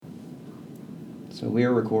So we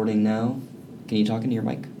are recording now. Can you talk into your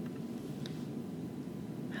mic?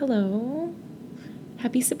 Hello.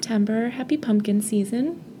 Happy September. Happy pumpkin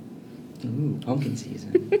season. Ooh, pumpkin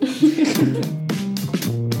season.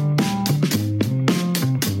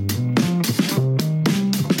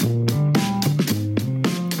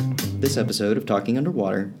 This episode of Talking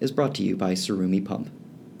Underwater is brought to you by Surumi Pump.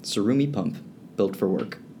 Surumi Pump, built for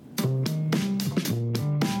work.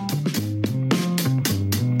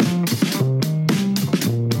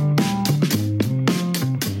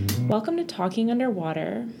 Welcome to Talking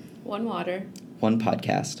Underwater. One water. One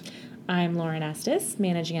podcast. I'm Lauren Estes,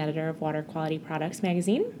 Managing Editor of Water Quality Products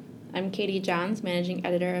Magazine. I'm Katie Johns, Managing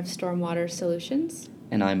Editor of Stormwater Solutions.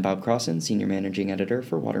 And I'm Bob Crossan, Senior Managing Editor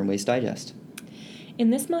for Water and Waste Digest. In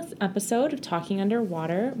this month's episode of Talking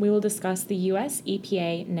Underwater, we will discuss the U.S.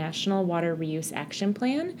 EPA National Water Reuse Action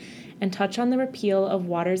Plan and touch on the repeal of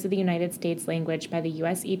Waters of the United States language by the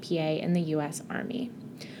U.S. EPA and the U.S. Army.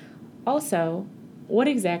 Also, what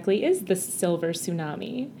exactly is the silver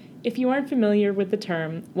tsunami? If you aren't familiar with the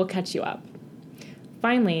term, we'll catch you up.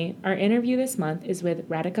 Finally, our interview this month is with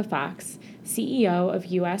Radhika Fox, CEO of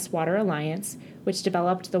U.S. Water Alliance, which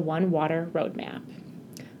developed the One Water Roadmap.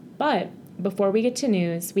 But before we get to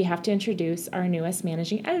news, we have to introduce our newest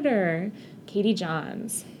managing editor, Katie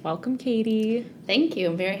Johns. Welcome, Katie. Thank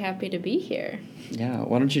you. I'm very happy to be here. Yeah,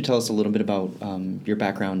 why don't you tell us a little bit about your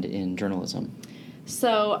background in journalism?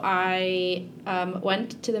 So I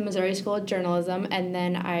went to the Missouri School of Journalism, and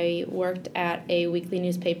then I worked at a weekly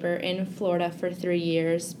newspaper in Florida for 3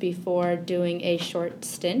 years before doing a short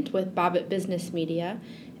stint with Bobbitt Business Media.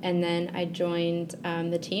 And then I joined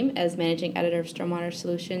the team as Managing Editor of Stormwater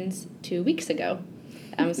Solutions 2 weeks ago.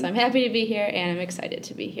 So I'm happy to be here, and I'm excited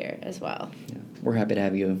to be here as well. Yeah, we're happy to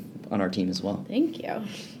have you on our team as well. Thank you.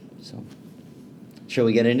 So, shall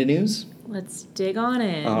we get into news? Let's dig on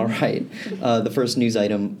in. All right. The first news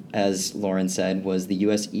item, as Lauren said, was the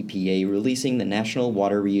U.S. EPA releasing the National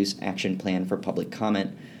Water Reuse Action Plan for public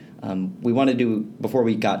comment. We wanted to, before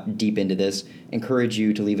we got deep into this, encourage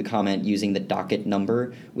you to leave a comment using the docket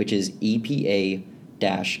number, which is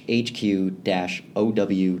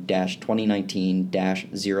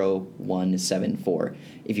EPA-HQ-OW-2019-0174.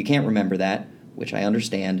 If you can't remember that, which I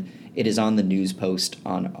understand, it is on the news post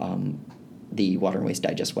on the Water and Waste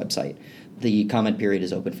Digest website. The comment period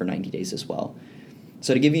is open for 90 days as well.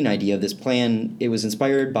 So to give you an idea of this plan, it was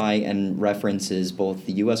inspired by and references both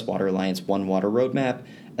the U.S. Water Alliance One Water Roadmap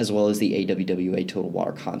as well as the AWWA Total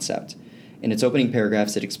Water Concept. In its opening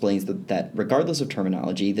paragraphs, it explains that regardless of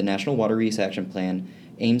terminology, the National Water Reuse Action Plan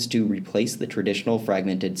aims to replace the traditional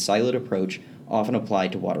fragmented, siloed approach often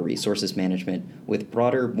applied to water resources management with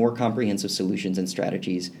broader, more comprehensive solutions and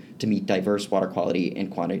strategies to meet diverse water quality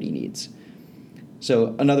and quantity needs.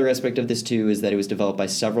 So another aspect of this, too, is that it was developed by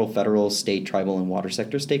several federal, state, tribal, and water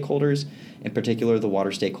sector stakeholders. In particular, the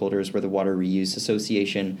water stakeholders were the Water Reuse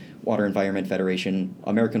Association, Water Environment Federation,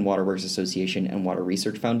 American Water Works Association, and Water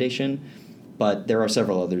Research Foundation. But there are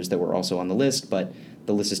several others that were also on the list, but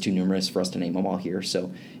the list is too numerous for us to name them all here.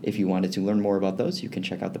 So if you wanted to learn more about those, you can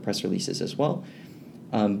check out the press releases as well.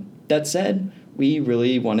 That said, we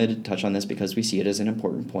really wanted to touch on this because we see it as an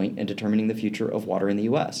important point in determining the future of water in the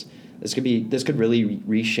U.S. This could really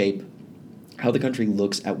reshape how the country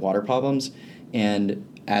looks at water problems, and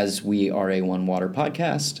as we are a One Water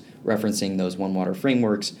podcast, referencing those One Water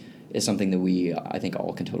frameworks is something that we, I think,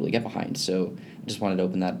 all can totally get behind. So I just wanted to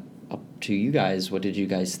open that up to you guys. What did you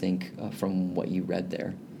guys think from what you read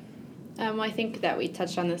there? I think that we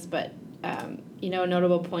touched on this, but a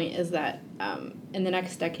notable point is that in the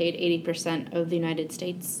next decade, 80% of the United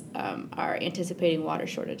States are anticipating water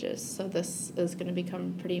shortages. So this is going to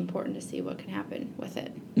become pretty important to see what can happen with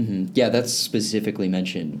it. Mm-hmm. Yeah, that's specifically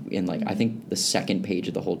mentioned in, I think the second page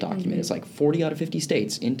of the whole document is 40 out of 50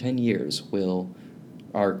 states in 10 years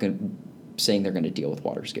are saying they're going to deal with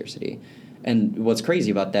water scarcity. And what's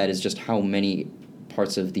crazy about that is just how many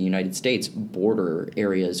parts of the United States border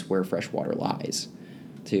areas where fresh water lies,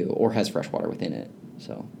 too, or has fresh water within it.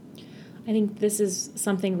 So I think this is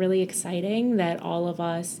something really exciting that all of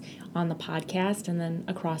us on the podcast and then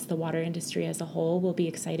across the water industry as a whole will be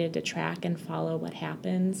excited to track and follow what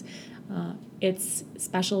happens. It's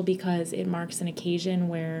special because it marks an occasion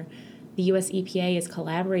where the U.S. EPA is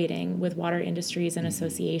collaborating with water industries and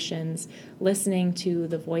associations, listening to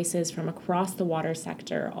the voices from across the water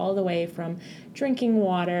sector, all the way from drinking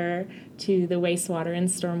water to the wastewater and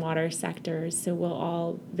stormwater sectors. So we'll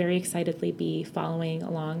all very excitedly be following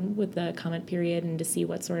along with the comment period and to see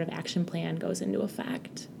what sort of action plan goes into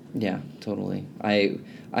effect. Yeah, totally.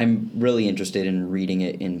 I'm really interested in reading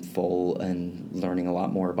it in full and learning a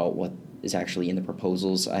lot more about what is actually in the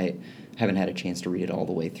proposals. I haven't had a chance to read it all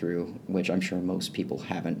the way through, which I'm sure most people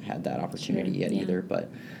haven't had that opportunity yet either, but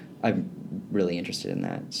I'm really interested in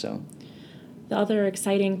that. So the other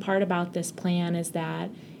exciting part about this plan is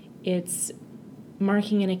that it's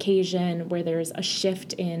marking an occasion where there's a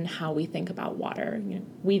shift in how we think about water.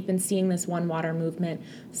 We've been seeing this One Water movement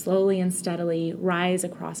slowly and steadily rise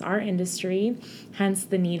across our industry, hence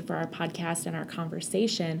the need for our podcast and our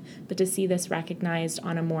conversation. But to see this recognized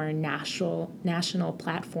on a more national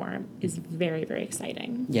platform is very, very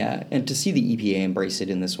exciting. Yeah, and to see the EPA embrace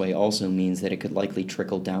it in this way also means that it could likely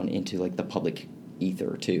trickle down into like the public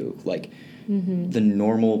ether too. Like the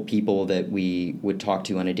normal people that we would talk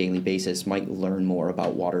to on a daily basis might learn more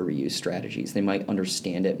about water reuse strategies. They might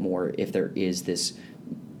understand it more if there is this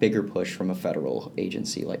bigger push from a federal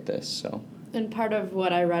agency like this. So, and part of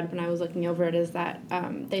what I read when I was looking over it is that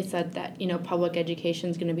they said that, public education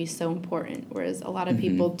is going to be so important, whereas a lot of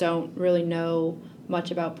people don't really know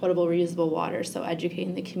much about potable reusable water, so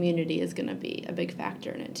educating the community is going to be a big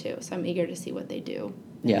factor in it too. So I'm eager to see what they do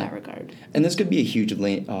in that regard. And this could be a huge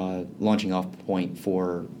launching off point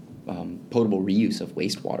for potable reuse of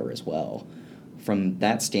wastewater as well. From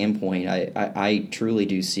that standpoint, I truly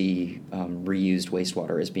do see reused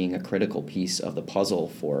wastewater as being a critical piece of the puzzle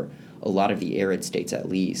for a lot of the arid states at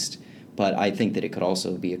least. But I think that it could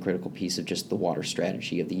also be a critical piece of just the water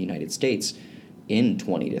strategy of the United States in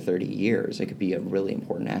 20 to 30 years. It could be a really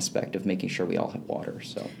important aspect of making sure we all have water.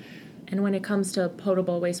 So. And when it comes to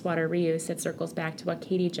potable wastewater reuse, it circles back to what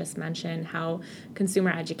Katie just mentioned, how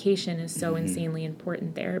consumer education is so insanely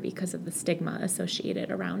important there because of the stigma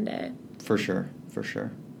associated around it. For sure.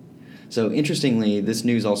 So interestingly, this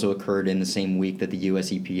news also occurred in the same week that the U.S.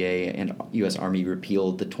 EPA and U.S. Army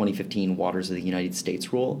repealed the 2015 Waters of the United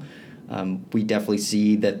States rule. We definitely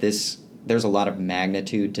see that there's a lot of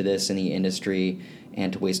magnitude to this in the industry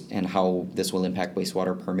and and how this will impact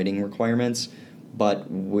wastewater permitting requirements.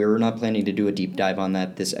 But we're not planning to do a deep dive on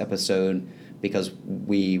that this episode because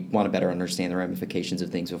we want to better understand the ramifications of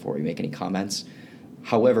things before we make any comments.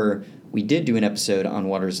 However, we did do an episode on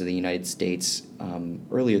Waters of the United States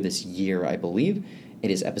earlier this year, I believe.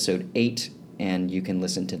 It is episode 8, and you can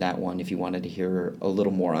listen to that one if you wanted to hear a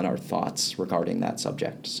little more on our thoughts regarding that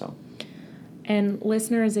subject. So. And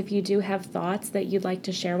listeners, if you do have thoughts that you'd like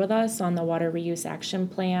to share with us on the Water Reuse Action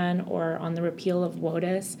Plan or on the repeal of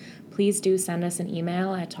WOTUS, please do send us an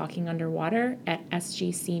email at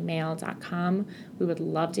talkingunderwater@sgcmail.com. We would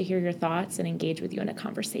love to hear your thoughts and engage with you in a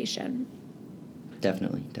conversation.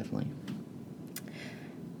 Definitely.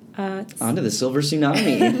 On to the silver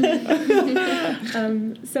tsunami.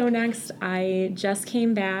 So next, I just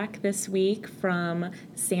came back this week from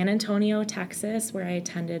San Antonio, Texas, where I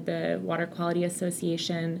attended the Water Quality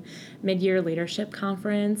Association Mid-Year Leadership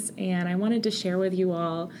Conference, and I wanted to share with you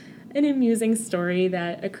all an amusing story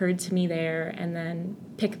that occurred to me there and then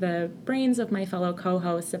pick the brains of my fellow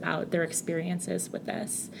co-hosts about their experiences with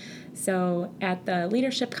this. So at the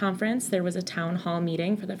leadership conference, there was a town hall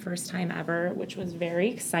meeting for the first time ever, which was very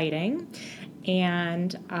exciting.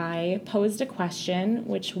 And I posed a question,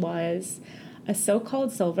 which was, a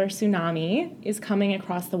so-called silver tsunami is coming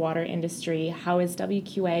across the water industry. How is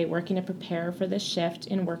WQA working to prepare for this shift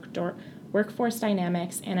in workforce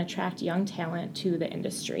dynamics and attract young talent to the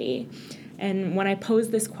industry? And when I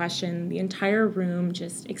posed this question, the entire room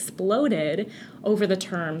just exploded over the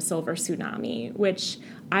term silver tsunami, which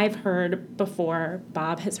I've heard before,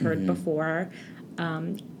 Bob has heard before.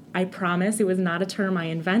 I promise it was not a term I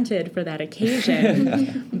invented for that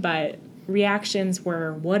occasion, but reactions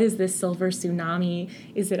were, what is this silver tsunami?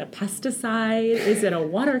 Is it a pesticide? Is it a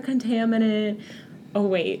water contaminant? Oh,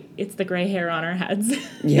 wait, it's the gray hair on our heads.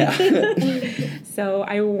 Yeah. So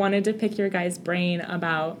I wanted to pick your guys' brain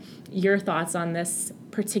about your thoughts on this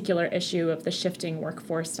particular issue of the shifting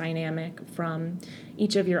workforce dynamic from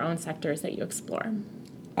each of your own sectors that you explore.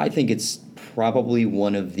 I think it's probably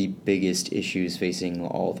one of the biggest issues facing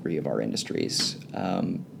all three of our industries.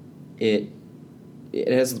 It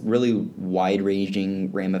has really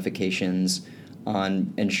wide-ranging ramifications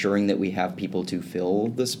on ensuring that we have people to fill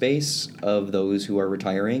the space of those who are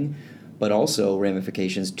retiring, but also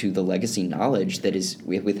ramifications to the legacy knowledge that is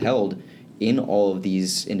withheld in all of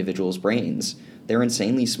these individuals' brains. They're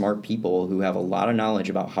insanely smart people who have a lot of knowledge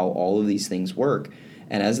about how all of these things work.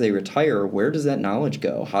 And as they retire, where does that knowledge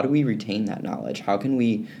go? How do we retain that knowledge? How can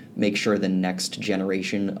we make sure the next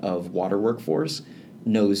generation of water workforce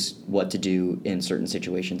knows what to do in certain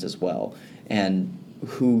situations as well? And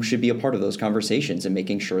who should be a part of those conversations and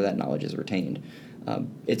making sure that knowledge is retained?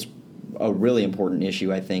 It's a really important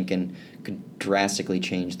issue, I think, and could drastically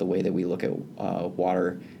change the way that we look at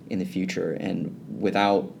water in the future. And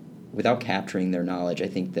without without capturing their knowledge, I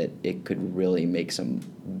think that it could really make some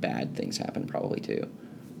bad things happen probably too.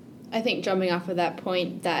 I think jumping off of that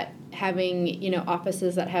point, that having,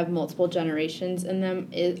 offices that have multiple generations in them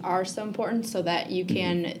are so important, so that you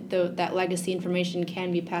can, that legacy information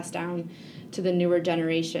can be passed down to the newer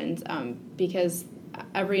generations, because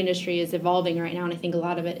every industry is evolving right now, and I think a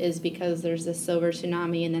lot of it is because there's this silver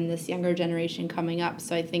tsunami and then this younger generation coming up.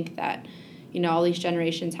 So I think that, all these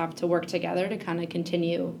generations have to work together to kind of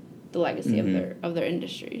continue the legacy of their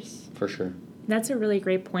industries. For sure. That's a really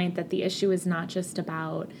great point, that the issue is not just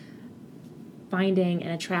about finding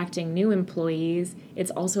and attracting new employees,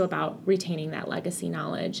 it's also about retaining that legacy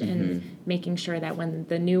knowledge and making sure that when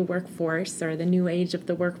the new workforce or the new age of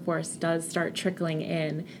the workforce does start trickling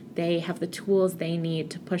in, they have the tools they need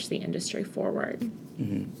to push the industry forward.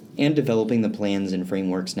 And developing the plans and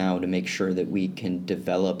frameworks now to make sure that we can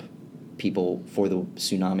develop people for the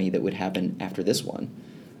tsunami that would happen after this one.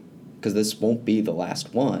 Because this won't be the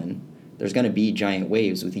last one. There's going to be giant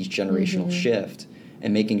waves with each generational shift,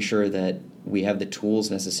 and making sure that we have the tools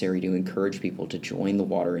necessary to encourage people to join the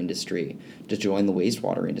water industry, to join the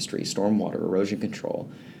wastewater industry, stormwater, erosion control,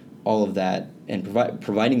 all of that, and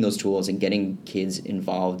providing those tools and getting kids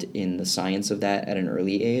involved in the science of that at an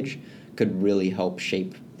early age could really help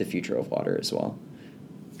shape the future of water as well.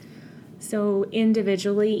 So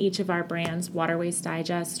individually, each of our brands, Water Waste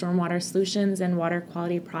Digest, Stormwater Solutions, and Water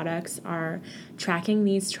Quality Products, are tracking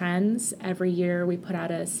these trends. Every year we put out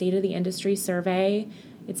a State of the Industry survey.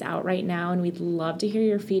 It's out right now, and we'd love to hear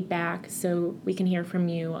your feedback so we can hear from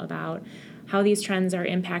you about how these trends are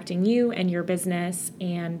impacting you and your business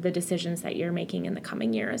and the decisions that you're making in the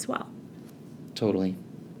coming year as well. Totally.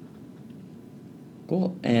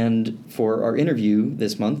 Cool. And for our interview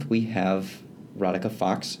this month, we have Radhika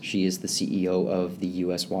Fox. She is the CEO of the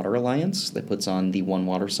U.S. Water Alliance that puts on the One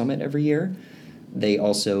Water Summit every year. They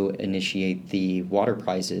also initiate the water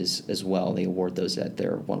prizes as well. They award those at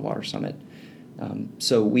their One Water Summit.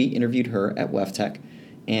 So we interviewed her at WEFTEC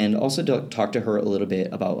and also talked to her a little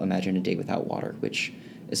bit about Imagine a Day Without Water, which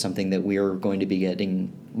is something that we are going to be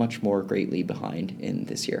getting much more greatly behind in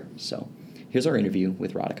this year. So here's our interview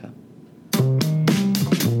with Radhika.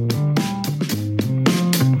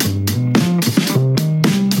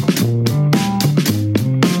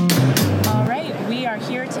 All right, we are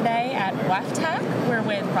here today at WEFTEC. We're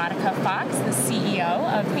with Radhika Fox, the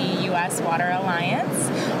CEO of the U.S. Water Alliance.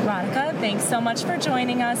 Radhika, thanks so much for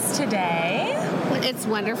joining us today. It's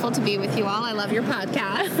wonderful to be with you all. I love your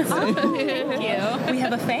podcast. Oh, thank you. We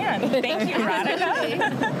have a fan. Thank you,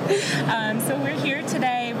 Radhika. So we're here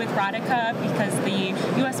today with Radhika because the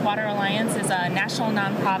U.S. Water Alliance is a national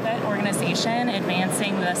nonprofit organization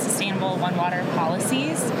advancing the sustainable One Water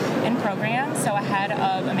policies and programs. So ahead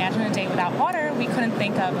of Imagine a Day Without Water, we couldn't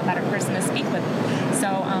think of a better person to speak with. So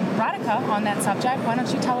Radhika, on that subject, why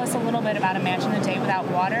don't you tell us a little bit about Imagine a Day Without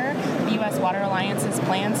Water, the U.S. Water Alliance's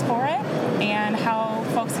plans for it, and how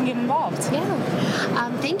folks can get involved. Yeah,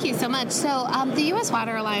 thank you so much. So the U.S.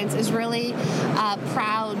 Water Alliance is really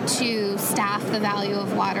proud to staff the Value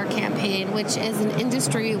of Water campaign, which is an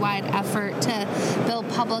industry-wide effort to build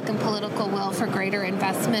public and political will for greater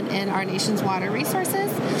investment in our nation's water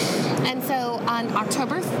resources. And so on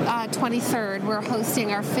October 23rd, we're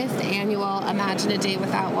hosting our 5th annual Imagine a Day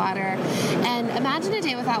Without Water. And Imagine a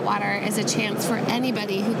Day Without Water is a chance for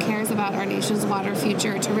anybody who cares about our nation's water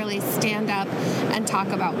future to really stand up and talk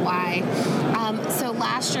about why. So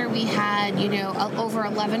last year we had, over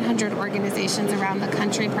 1,100 organizations around the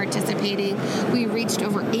country participating. We reached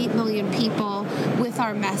over 8 million people with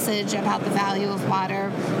our message about the value of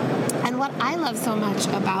water. And what I love so much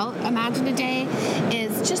about Imagine a Day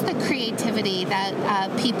is just the creativity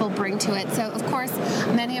that people bring to it. So, of course,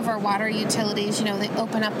 many of our water utilities, they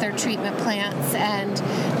open up their treatment plants and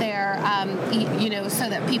they're, so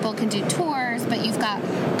that people can do tours, but you've got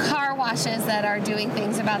car washes that are doing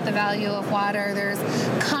things about the value of water. There's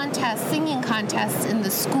contests, singing contests in the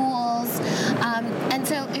schools. And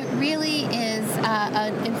so it really is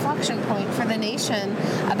an inflection point for the nation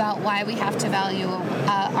about why we have to value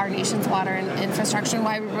our nation's water and infrastructure and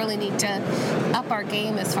why we really need to up our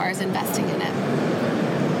game as far as investing in it.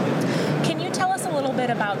 Can you tell us a little bit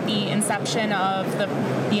about the inception of the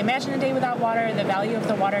Imagine a Day Without Water, the Value of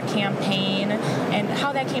the Water campaign, and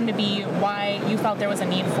how that came to be, why you felt there was a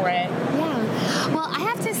need for it? Yeah. Well, I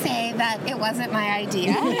have to say that it wasn't my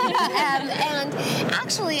idea. and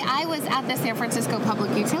actually, I was at the San Francisco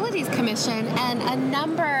Public Utilities Commission, and a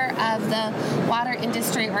number of the water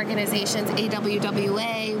industry organizations,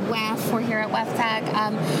 AWWA, WEF, we're here at WEFTEC,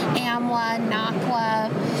 AMWA, NACWA,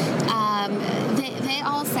 they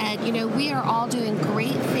all said, we are all doing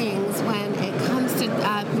great things when it comes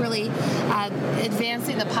to really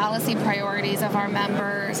advancing the policy priorities of our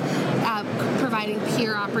members, providing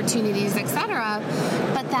peer opportunities, etc.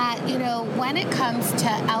 But that, when it comes to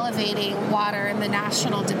elevating water in the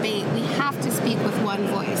national debate, we have to speak with one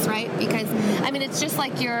voice, right? Because, it's just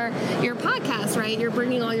like your podcast, right? You're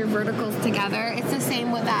bringing all your verticals together. It's the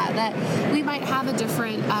same with that we might have a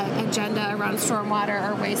different agenda around stormwater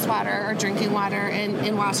or wastewater or drinking water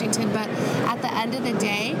in Washington, but at the end of the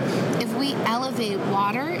day, if we elevate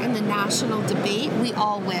water in the national debate, we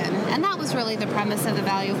all win. And that was really the premise of the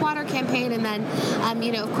Value of Water campaign. And then,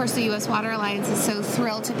 of course, the U.S. Water Alliance is so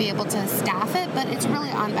thrilled to be able to staff it, but it's really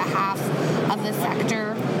on behalf of the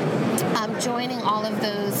sector. Joining all of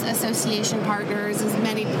those association partners, as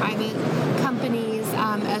many private companies,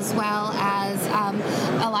 as well as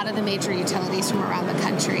a lot of the major utilities from around the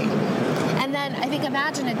country. And then I think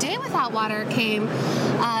Imagine a Day Without Water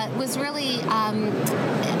was really,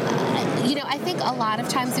 I think a lot of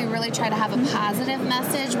times we really try to have a positive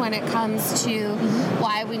message when it comes to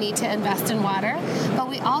why we need to invest in water. But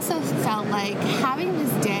we also felt like having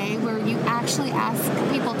this day where you actually ask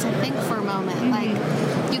people to think for a moment, like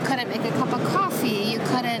you couldn't make a cup of coffee, you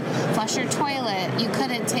couldn't flush your toilet, you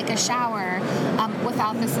couldn't take a shower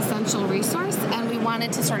without this essential resource. And we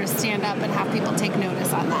wanted to sort of stand up and have people take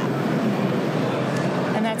notice on that.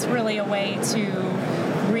 And that's really a way to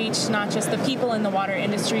reach not just the people in the water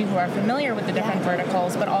industry who are familiar with the different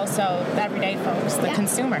verticals, but also the everyday folks, the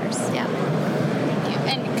consumers. Yeah.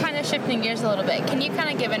 And kind of shifting gears a little bit, can you kind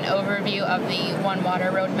of give an overview of the One Water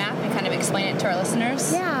Roadmap and kind of explain it to our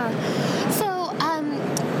listeners? Yeah. So,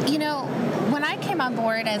 when I came on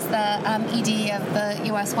board as the ED of the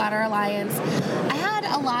U.S. Water Alliance, I had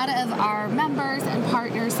a lot of our members and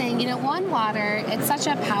partners saying, One Water, it's such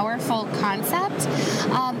a powerful concept,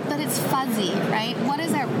 but it's fuzzy, right? What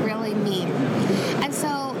does it really mean? And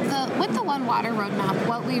so with the One Water Roadmap,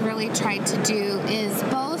 what we really tried to do is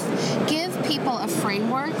both give people a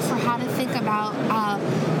framework for how to think about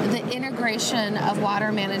the integration of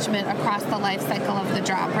water management across the life cycle of the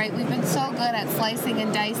drop, right? We've been so good at slicing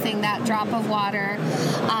and dicing that drop of water.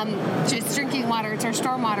 It's drinking water, it's our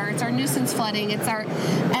storm water, it's our nuisance flooding,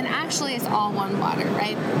 and actually it's all one water,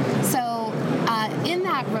 right? So in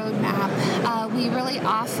that roadmap, we really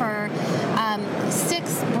offer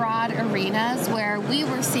 6 broad arenas where we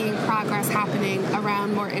were seeing progress happening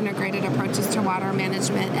around more integrated approaches to water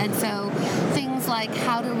management. And so things like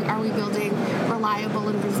are we building reliable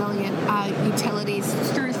and resilient utilities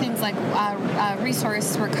through things like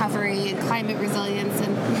resource recovery and climate resilience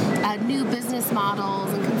and new business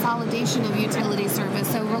models and consolidation of utility service,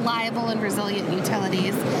 so reliable and resilient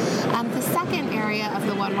utilities. The second area of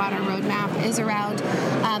the One Water Roadmap is around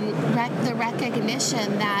the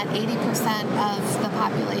recognition that 80% of the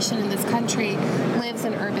population in this country lives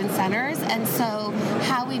in urban centers, and so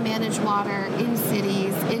how we manage water in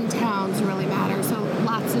cities, in towns really matters. So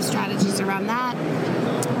lots of strategies around that.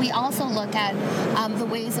 We also look at the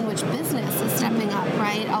ways in which business is stepping up,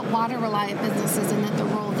 right? Water-reliant businesses and the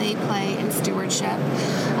role they play in stewardship.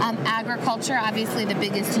 Agriculture, obviously the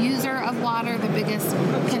biggest user of water, the biggest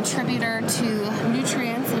contributor to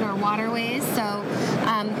nutrients in our waterways, so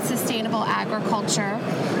sustainable agriculture.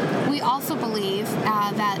 We also believe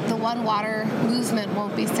that the One Water movement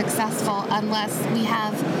won't be successful unless we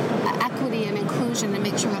have equity and inclusion to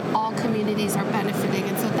make sure that all communities are benefiting.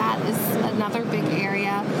 And so that is another big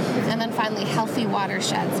area. And then finally, healthy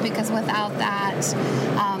watersheds, because without that,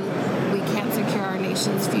 we can't secure our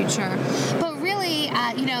nation's future. But really,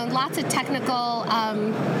 lots of technical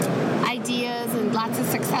ideas and lots of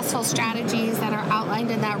successful strategies that are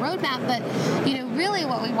outlined in that roadmap. But, really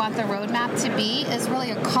what we want the roadmap to be is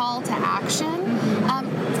really a call to action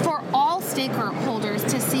for all stakeholders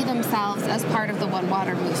to see themselves as part of the One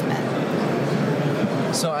Water movement.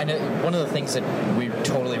 So I know one of the things that we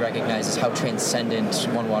totally recognize is how transcendent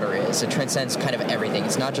One Water is. It transcends kind of everything.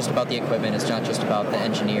 It's not just about the equipment. It's not just about the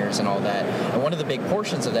engineers and all that. And one of the big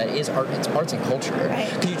portions of that is art. It's arts and culture.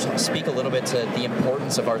 Right. Could you speak a little bit to the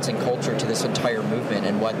importance of arts and culture to this entire movement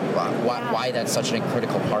and why that's such a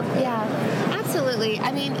critical part of it? Yeah, absolutely.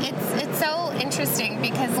 It's so interesting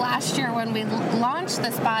because last year when we launched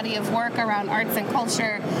this body of work around arts and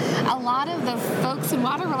culture, a lot of the folks in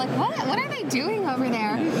water were like, what are they doing over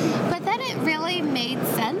there? But then it really made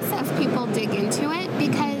sense as people dig into it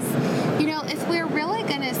because, if we're really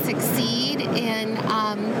going to succeed in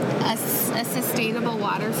a sustainable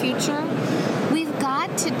water future, we've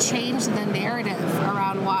got to change the narrative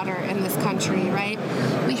around water in this country, right?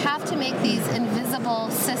 We have to make these invisible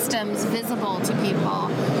systems visible to people.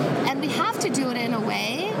 And we have to do it in a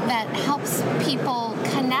way that helps people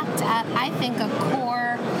connect at, I think, a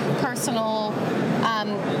core personal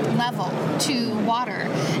level to water.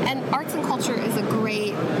 And arts and culture is a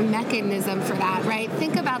great mechanism for that, right?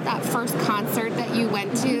 Think about that first concert that you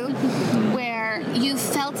went to where you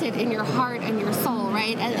felt it in your heart and your soul,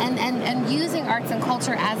 right? And using arts and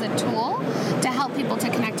culture as a tool to help people to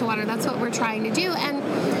connect to water. That's what we're trying to do.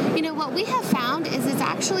 And, you know, what we have found is it's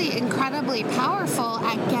actually incredibly powerful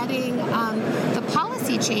at getting the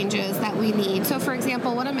policy changes that we need. So, for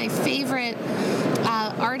example, one of my favorite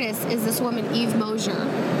artists is this woman, Eve Mosier.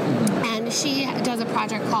 And she does a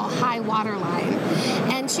project called High Water Line.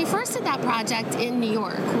 And she first did that project in New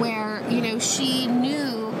York where, you know, she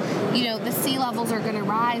knew, you know, the sea levels are going to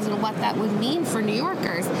rise and what that would mean for New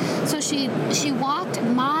Yorkers. So she walked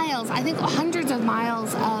miles, I think hundreds of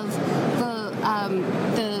miles of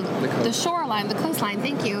the shoreline, the coastline,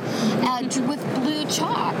 thank you, with blue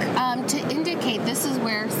chalk to indicate this is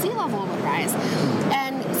where sea level would rise.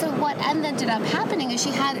 And so what ended up happening is she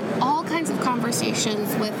had all kinds of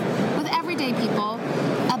conversations with everyday people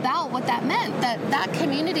about what that meant, that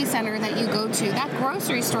community center that you go to, that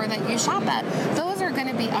grocery store that you shop at, those are going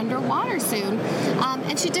to be underwater soon.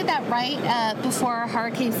 And she did that right before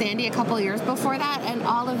Hurricane Sandy, a couple of years before that, and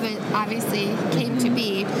all of it obviously came to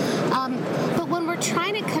be. But when we're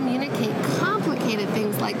trying to communicate complicated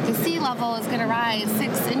things like the sea level is going to rise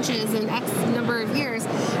 6 inches in X number of years,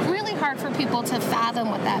 really hard for people to fathom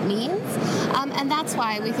what that means. And that's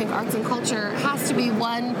why we think arts and culture has to be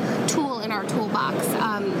one tool in our toolbox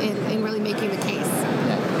in really making the case.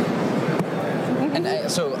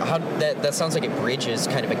 And so how that sounds like it bridges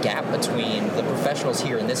kind of a gap between the professionals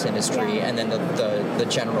here in this industry and then the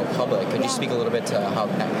general public. Could you speak a little bit to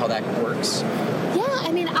how that works? Yeah,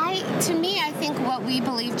 I mean, to me, I think what we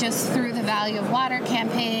believe just through the Value of Water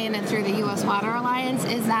campaign and through the U.S. Water Alliance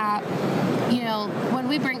is that, you know, when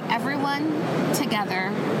we bring everyone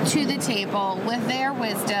together to the table with their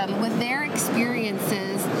wisdom, with their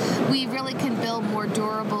experiences, we really can build more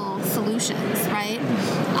durable solutions, right?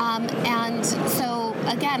 And so,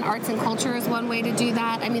 again, arts and culture is one way to do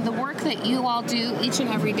that. I mean, the work that you all do each and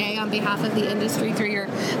every day on behalf of the industry through your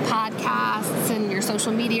podcasts and your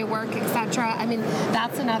social media work, etc. I mean,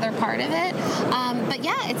 that's another part of it. But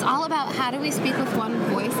yeah, it's all about how do we speak with one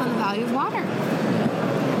voice on the value of water.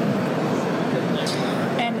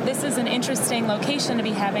 And this is an interesting location to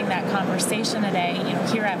be having that conversation today. You know,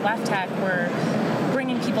 here at WEFTEC, we're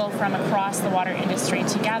bringing people from across the water industry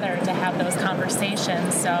together to have those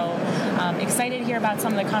conversations. So excited to hear about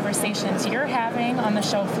some of the conversations you're having on the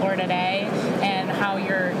show floor today and how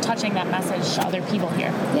you're touching that message to other people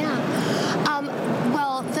here. Yeah.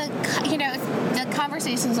 Well, the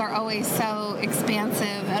conversations are always so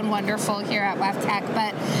expansive and wonderful here at WEFTEC,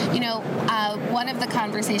 but, you know, one of the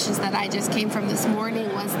conversations that I just came from this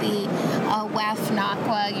morning was the WEF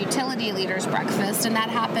NACWA Utility Leaders Breakfast, and that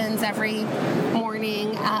happens every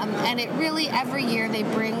morning, and it really, every year they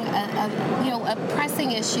bring a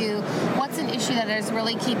pressing issue. What's an issue that is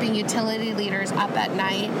really keeping utility leaders up at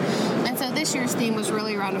night? And so this year's theme was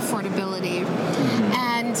really around affordability.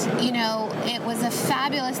 And, you know, it was a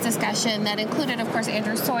fabulous discussion that included, of course,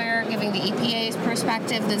 Andrew Sawyer giving the EPA's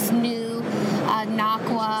perspective, this new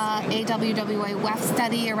NACWA, AWWA, WEF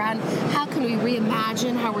study around how can we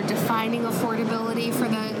reimagine how we're defining affordability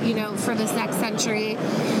for this next century.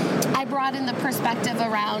 I brought in the perspective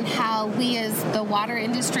around how we as the water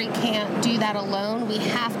industry can't do that alone. We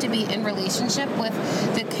have to be in relationship with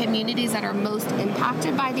the communities that are most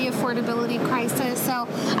impacted by the affordability crisis. So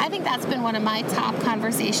I think that's been one of my top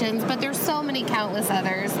conversations, but there's so many countless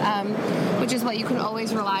others, which is what you can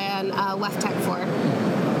always rely on WEFTEC for.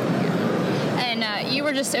 And you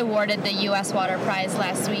were just awarded the U.S. Water Prize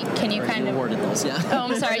last week. Can you kind of... awarded those, yeah. Oh,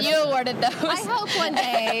 I'm sorry. You awarded those. I hope one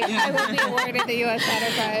day I will be awarded the U.S.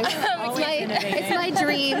 Water Prize. It's my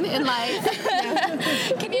dream in life.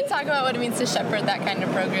 Yeah. Can you talk about what it means to shepherd that kind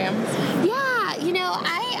of program? Yeah, you know,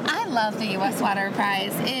 I love the U.S. Water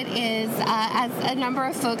Prize. It is, as a number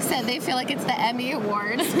of folks said, they feel like it's the Emmy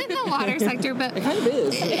Awards in the water sector, but it kind of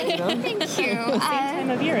is. Thank you. Same time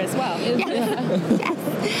of year as well. Yes.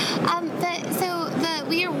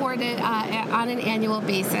 We award it on an annual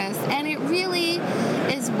basis, and it really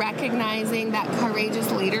is recognizing that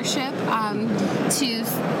courageous leadership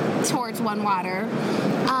towards One Water.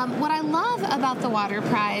 What I love about the Water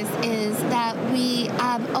Prize is that we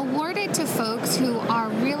award it to folks who are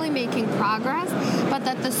really making progress, but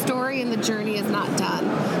that the story and the journey is not done.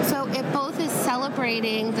 So it both is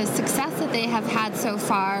celebrating the success that they have had so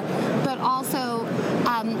far, but also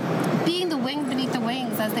being the wind beneath the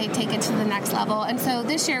wings as they take it to the next level. And so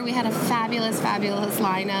this year we had a fabulous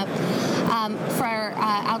lineup. For our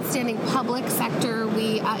outstanding public sector,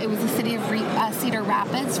 it was the city of Cedar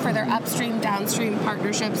Rapids for their upstream, downstream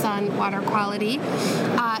partnerships on water quality.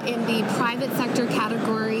 In the private sector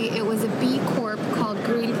category, it was a B Corp called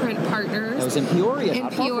Greenprint Partners. That was in Peoria. In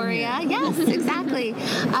Peoria, yes, exactly.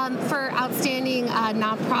 For outstanding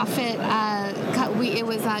nonprofit, it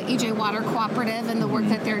was EJ Water Cooperative and the work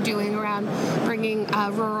that they're doing around bringing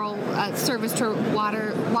rural service to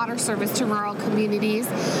water service to rural communities.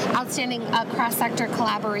 Outstanding cross-sector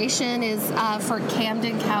collaboration is for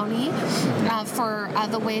Camden County, for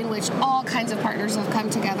the way in which all kinds of partners have come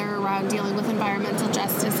together around dealing with environmental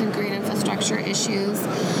justice and green infrastructure issues.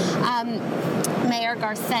 Mayor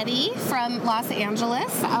Garcetti from Los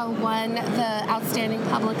Angeles won the Outstanding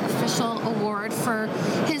Public Official Award for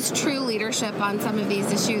his true leadership on some of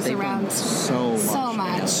these issues around so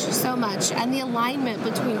much, and the alignment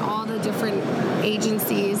between all the different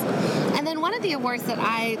agencies. And then one of the awards that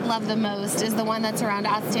I love the most is the one that's around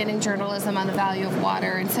outstanding journalism on the value of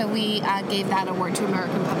water, and so we gave that award to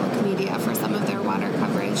American Public Media for some of their water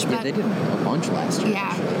coverage. Yeah, they did a bunch last year.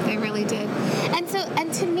 Yeah, they really did. And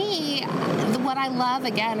to me, what I love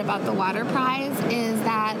again about the Water Prize is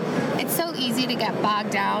that it's so easy to get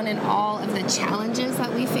bogged down in all of the challenges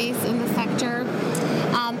that we face in the sector.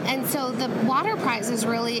 And so the Water Prize is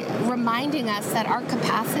really reminding us that our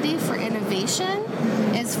capacity for innovation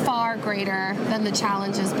is far greater than the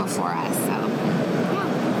challenges before us.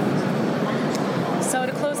 So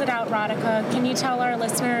to close it out, Radhika, can you tell our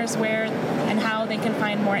listeners where and how they can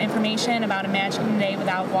find more information about Imagine a Day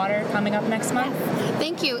Without Water coming up next month?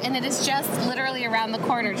 Thank you. And it is just literally around the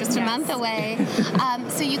corner, just a month away.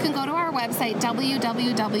 So you can go to our website,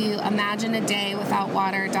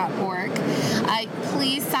 www.imagineadaywithoutwater.org.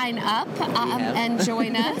 Please sign up and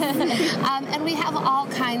join us. And we have all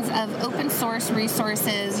kinds of open source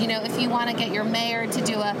resources. You know, if you want to get your mayor to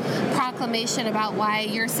do a proclamation about why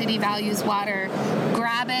your city values water,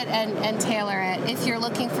 grab it and tailor it. If you're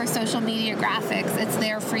looking for social media graphics, it's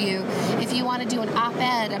there for you. If you want to do an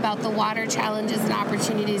op-ed about the water challenges and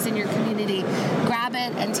opportunities in your community, grab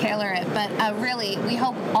it and tailor it. But really, we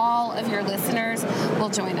hope all of your listeners will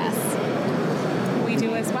join us. We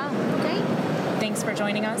do as well. Great. Thanks for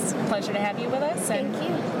joining us. Pleasure to have you with us. Thank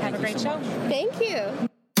you. Have a great show. Thank you.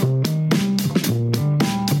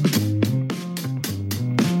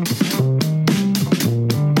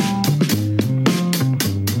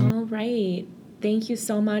 Thank you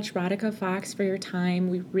so much, Radhika Fox, for your time.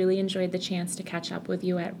 We really enjoyed the chance to catch up with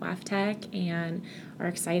you at WAFTEC and are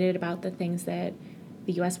excited about the things that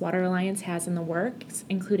the U.S. Water Alliance has in the works,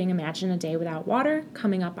 including Imagine a Day Without Water,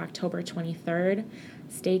 coming up October 23rd.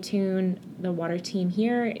 Stay tuned. The water team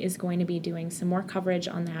here is going to be doing some more coverage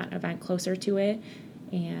on that event closer to it,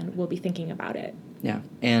 and we'll be thinking about it. Yeah,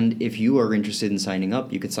 and if you are interested in signing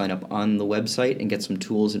up, you can sign up on the website and get some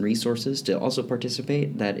tools and resources to also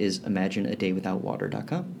participate. That is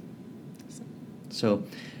imagineadaywithoutwater.com. So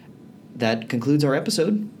that concludes our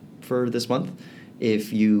episode for this month.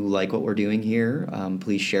 If you like what we're doing here,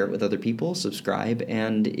 please share it with other people, subscribe,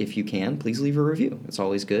 and if you can, please leave a review. It's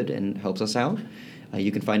always good and helps us out.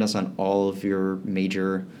 You can find us on all of your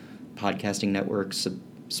major podcasting networks,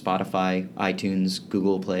 Spotify, iTunes,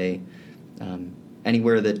 Google Play,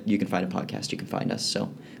 anywhere that you can find a podcast, you can find us.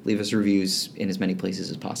 So leave us reviews in as many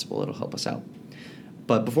places as possible. It'll help us out.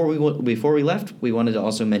 But before we left, we wanted to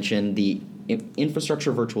also mention the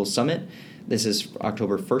Infrastructure Virtual Summit. This is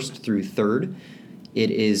October 1st through 3rd.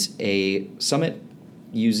 It is a summit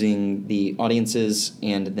using the audiences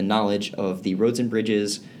and the knowledge of the roads and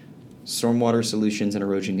bridges, stormwater solutions and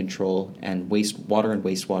erosion control, and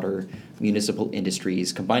wastewater municipal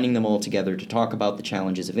industries, combining them all together to talk about the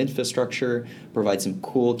challenges of infrastructure, provide some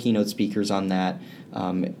cool keynote speakers on that.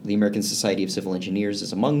 The American Society of Civil Engineers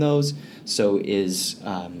is among those, so is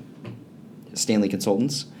Stanley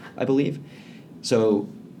Consultants, I believe. So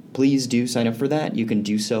please do sign up for that. You can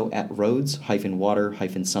do so at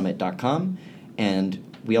roads-water-summit.com. And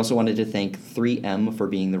we also wanted to thank 3M for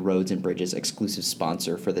being the Roads and Bridges exclusive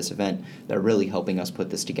sponsor for this event. They're really helping us put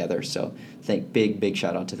this together, so big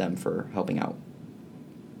shout out to them for helping out.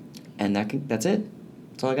 And that's it.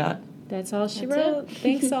 That's all I got. That's all she wrote.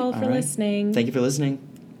 Thanks all for listening. Thank you for listening.